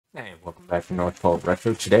Hey, welcome back to North Pole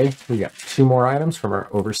Retro. Today, we got two more items from our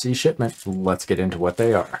overseas shipment. Let's get into what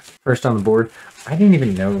they are. First on the board, I didn't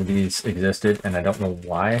even know these existed, and I don't know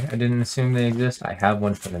why I didn't assume they exist. I have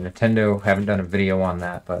one for the Nintendo, haven't done a video on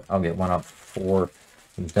that, but I'll get one up for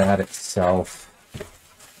that itself.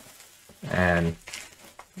 And,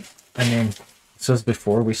 I mean, this was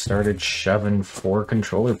before we started shoving 4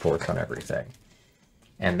 controller ports on everything.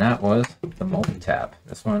 And that was the Multitap.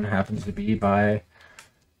 This one happens to be by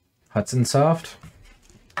Hudson Soft,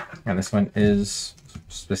 and this one is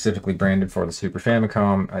specifically branded for the Super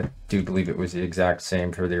Famicom. I do believe it was the exact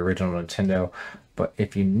same for the original Nintendo, but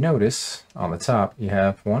if you notice on the top, you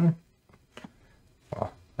have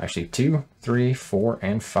actually 2, 3, 4,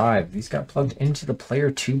 and 5. These got plugged into the Player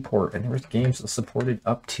 2 port, and there was games that supported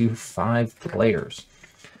up to 5 players.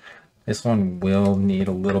 This one will need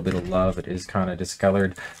a little bit of love. It is kind of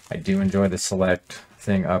discolored. I do enjoy the select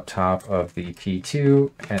thing up top of the P2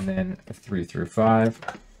 and then 3 through 5.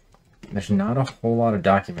 There's not a whole lot of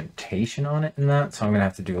documentation on it in that, so I'm gonna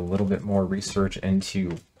have to do a little bit more research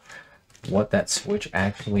into what that switch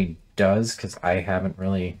actually does, because I haven't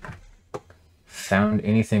really found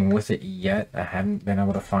anything with it yet. I haven't been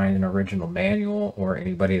able to find an original manual or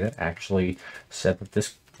anybody that actually said that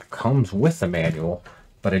this comes with a manual.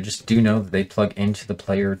 But I just do know that they plug into the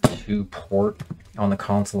Player 2 port on the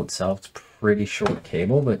console itself. It's pretty short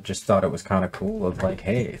cable, but just thought it was kind of cool of like,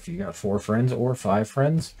 hey, if you got 4 friends or 5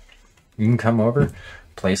 friends, you can come over,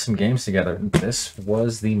 play some games together. This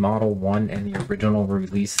was the Model 1 and the original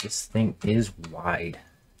release. This thing is wide.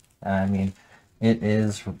 I mean, it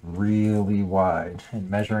is really wide.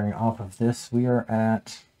 And measuring off of this, we are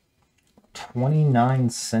at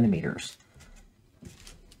 29 centimeters.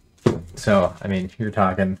 So, I mean, you're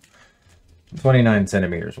talking 29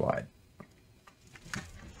 centimeters wide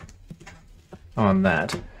on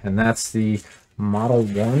that. And that's the Model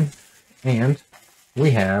 1, and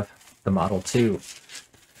we have the Model 2.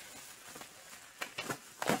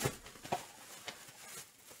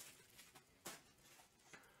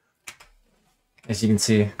 As you can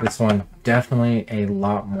see, this one definitely a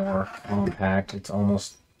lot more compact. It's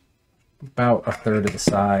almost about a third of the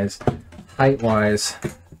size. Height-wise,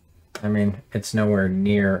 I mean, it's nowhere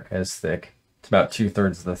near as thick. It's about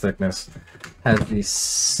 2/3 of the thickness. Has the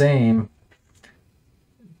same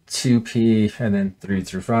 2P and then 3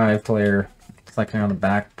 through 5 player selecting on the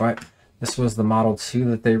back, but this was the Model 2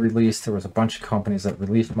 that they released. There was a bunch of companies that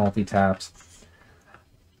released multi-taps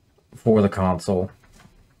for the console,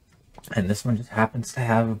 and this one just happens to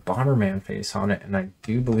have a Bomberman face on it, and I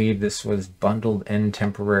do believe this was bundled in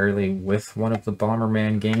temporarily with one of the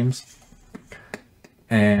Bomberman games.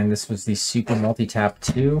 And this was the Super Multitap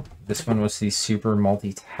 2. This one was the Super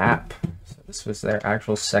Multitap. So this was their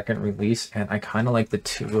actual second release, and I kind of like the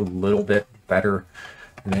 2 a little bit better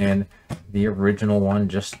than the original one,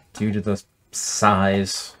 just due to the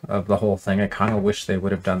size of the whole thing. I kind of wish they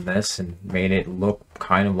would have done this and made it look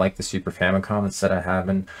kind of like the Super Famicom instead of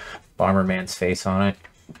having Bomberman's face on it.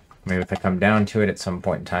 Maybe if I come down to it at some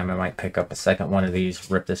point in time, I might pick up a second one of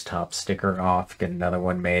these, rip this top sticker off, get another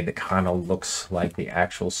one made that kind of looks like the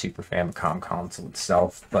actual Super Famicom console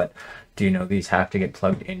itself. But do you know these have to get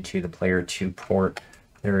plugged into the Player 2 port?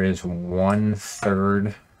 There is one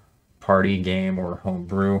third-party game or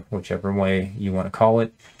homebrew, whichever way you want to call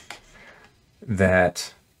it,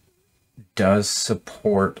 that does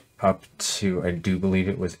support up to, I do believe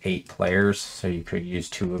it was 8 players, so you could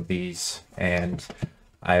use 2 of these. And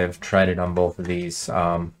I've tried it on both of these,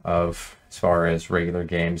 as far as regular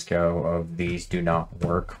games go, of these do not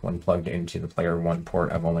work when plugged into the Player 1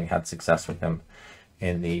 port. I've only had success with them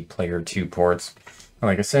in the Player 2 ports.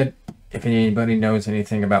 Like I said, if anybody knows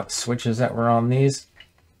anything about the switches that were on these,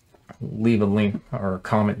 leave a link or a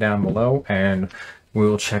comment down below and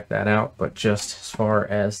we'll check that out. But just as far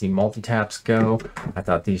as the multi-taps go, I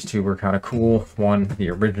thought these 2 were kind of cool. One,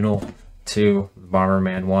 the original. 2, the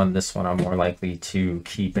Bomberman 1. This one I'm more likely to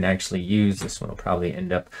keep and actually use. This one will probably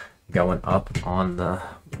end up going up on the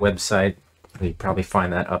website. You probably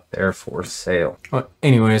find that up there for sale. But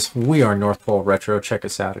anyways, we are North Pole Retro. Check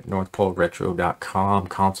us out at northpoleretro.com.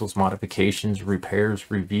 Consoles, modifications,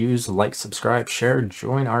 repairs, reviews. Like, subscribe, share,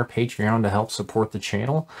 join our Patreon to help support the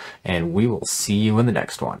channel, and we will see you in the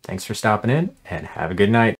next one. Thanks for stopping in, and have a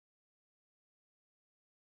good night.